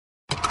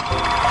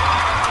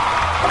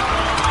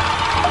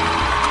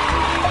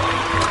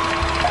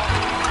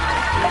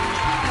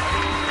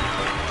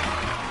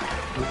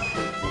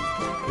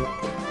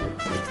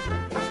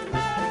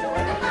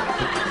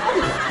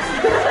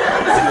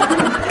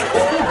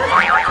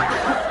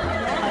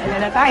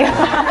tayo.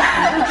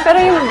 Pero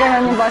yung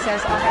gano'n yung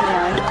boses, okay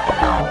naman.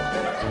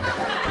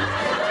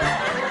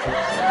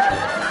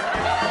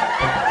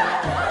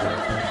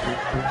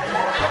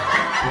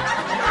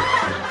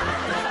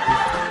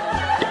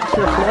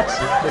 Reflects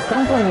the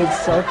company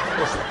itself.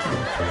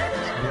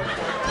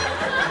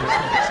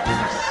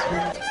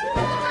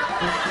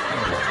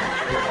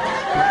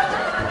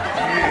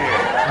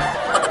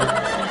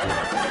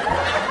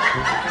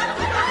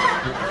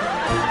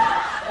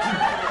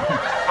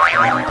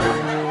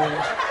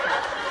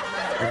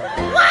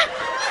 What?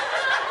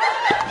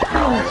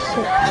 Oh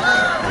shit.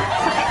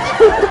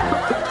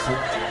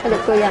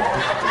 Ulit ko yan.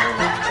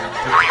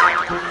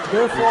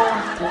 Therefore,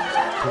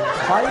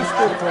 high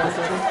school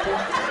process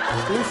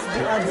is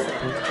the answer.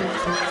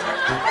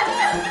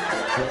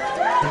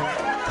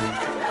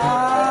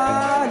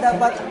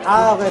 Dapat.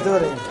 Okay,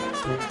 sorry.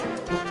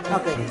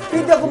 Okay.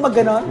 Pwede ako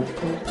mag-ganon?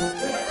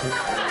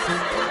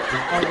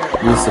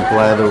 You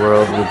supply the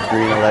world with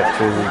green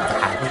electricity.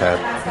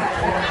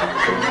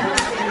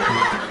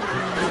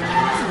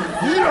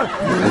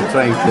 I'm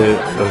trying to.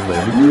 I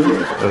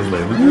was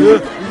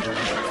like.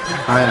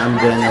 Hi, I'm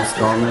Daniel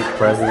Skolnick,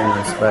 President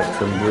of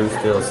Spectrum Blue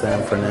Steel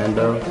San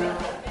Fernando.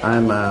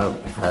 I'm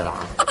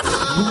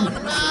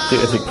do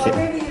it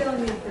again.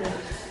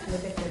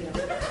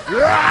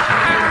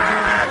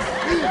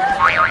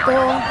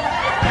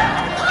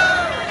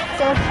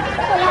 So,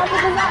 wala po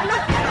sa ano.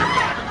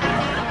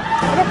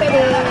 Ano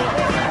pwede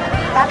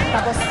tap,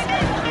 tapos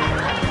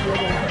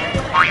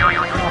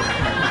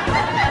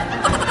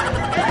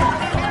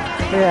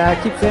Yeah, I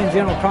keep saying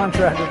general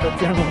contractor, but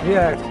general,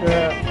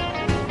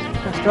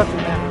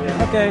 construction manager.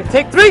 Okay,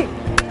 take 3!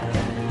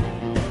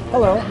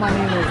 Hello, my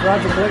name is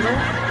Roger Bligger,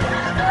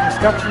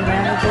 construction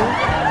manager,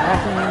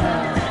 acting in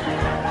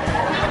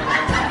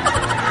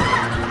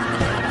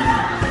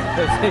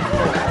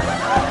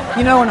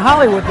You know, in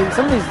Hollywood,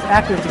 some of these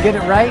actors, to get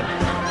it right,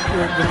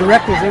 the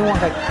directors, they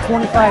want like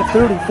 25,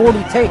 30,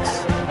 40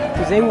 takes,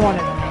 because they want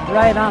it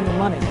right on the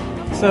money.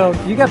 So,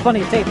 you got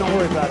plenty of tape, don't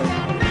worry about it.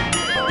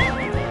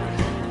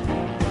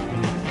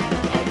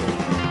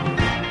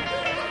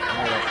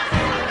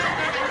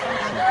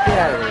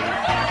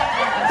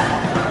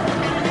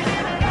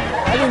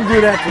 I didn't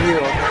do that to you,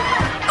 okay?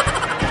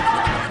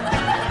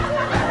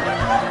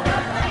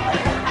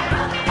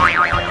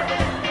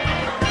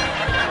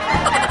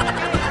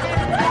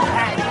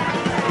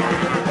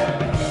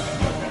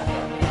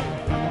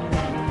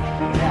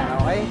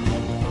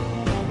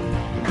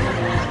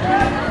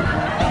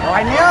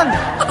 Okay na yun!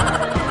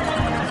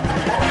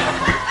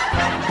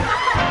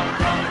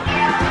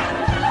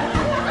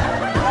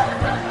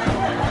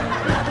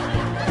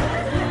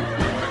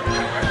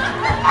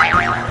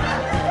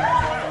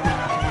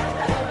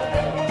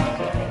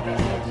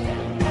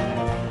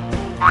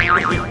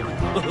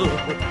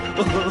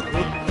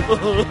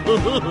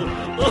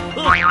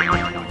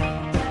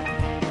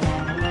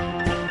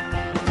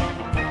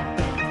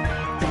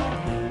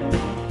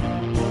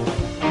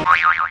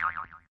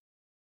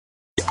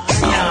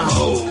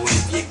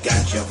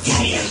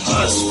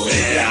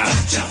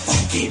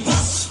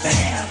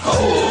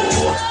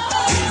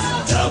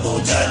 Double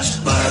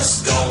Dutch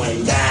bus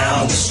going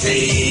down the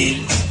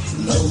street.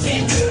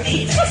 Moving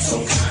dirty, that's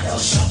some kind of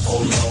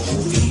shuffle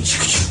movie.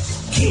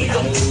 Get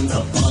on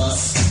the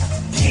bus,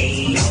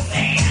 pay your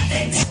fare,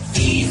 and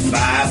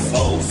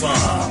E54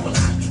 from. Well,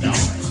 I'm darn,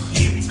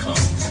 here he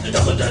comes. The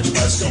double Dutch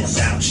bus going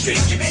down the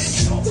street. You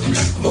better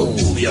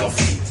move your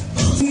feet.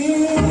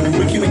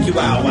 Wiki wiki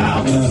wow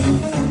wow.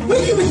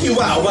 Wiki wiki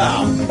wow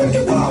wow.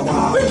 Wiki wow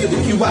wow. Wiki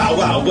wiki wow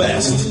wow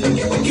west.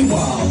 Wiki wiki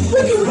wow.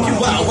 Wiki wiki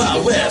wow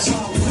wow west.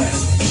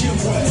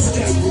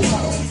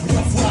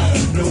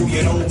 No,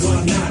 you don't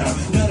want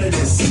none of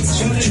this.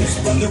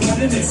 From the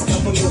running this,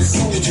 couple of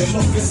soldier.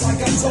 Look, it's like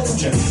I told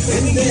you.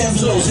 Any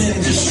damsels in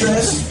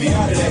distress, be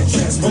out of that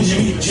dress when you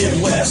meet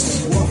Jim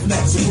West. Rough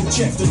necks, and we'll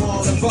check them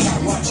all the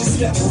vibe. Watch your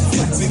step,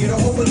 reflex, and get a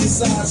hold of the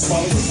sides.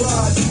 Follow the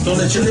ride. Don't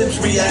let your lips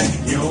react.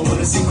 You don't want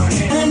to see my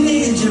hand. I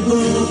need you,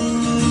 boo.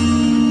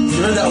 You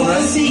heard that one,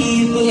 right?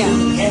 yeah.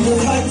 And the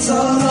hearts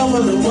all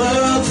over the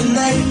world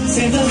tonight.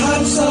 Say the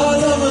hearts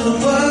all over the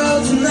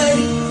world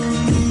tonight.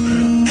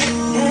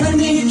 And I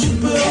need you,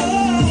 boo.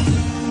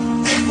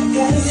 I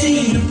gotta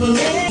see you, boo.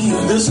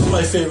 This is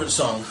my favorite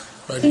song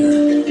right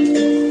here.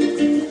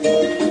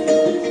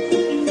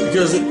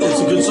 Because it's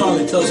a good song.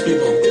 It tells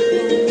people.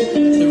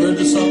 You ever heard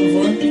this song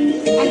before?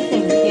 I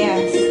think,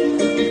 yes.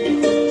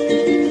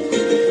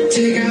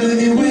 Take out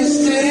of your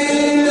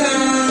wasted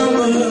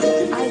hour.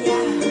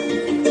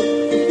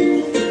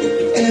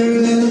 Every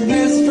little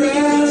bit's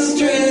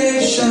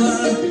frustration.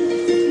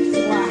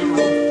 Wow.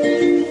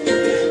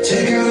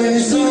 Take out your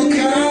soul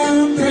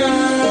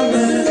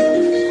compromise.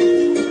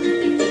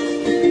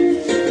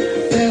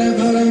 Better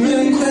put them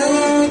in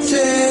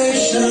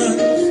quotation.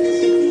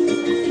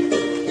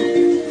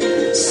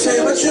 Say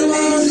what you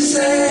want to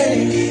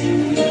say.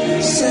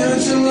 Say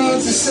what you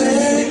want to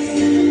say.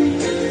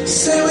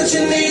 Say what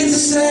you need to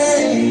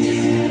say.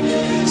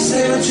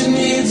 Say what you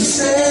need to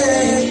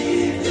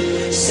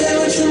say. Say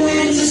what you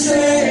need to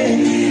say.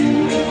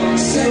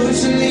 Say what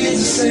you need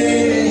to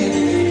say.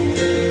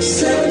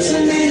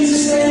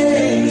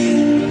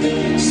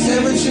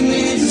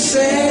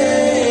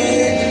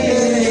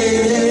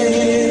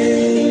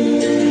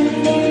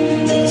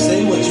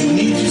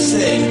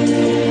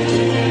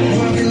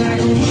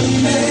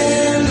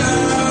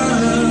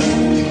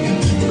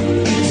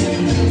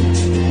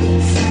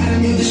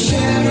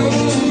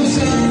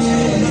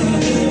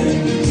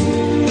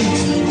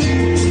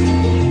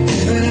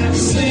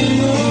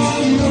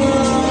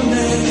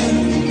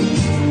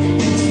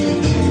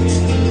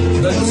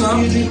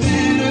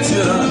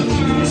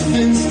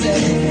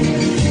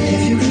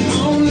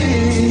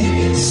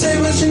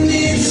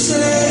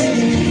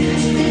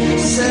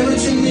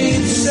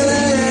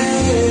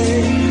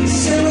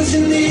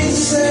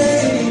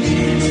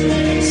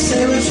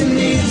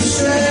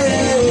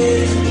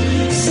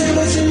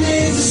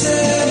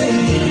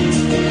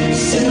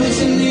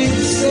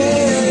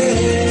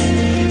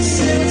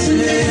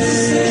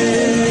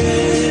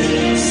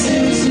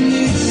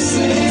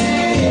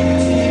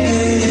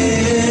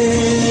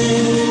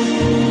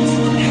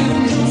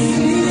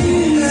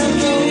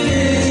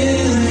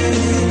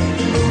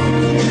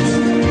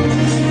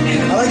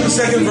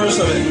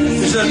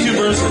 should have two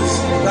verses,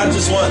 not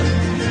just one.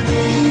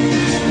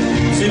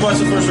 Steve, watch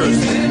the first verse.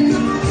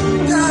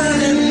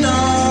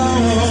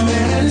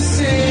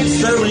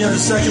 It's better when you have the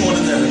second one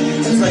in there.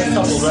 It's like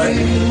coupled, right?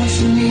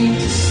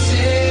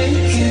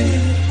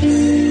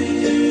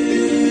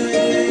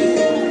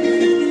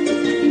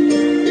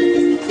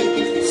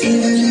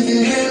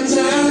 Hands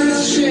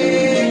out, shake.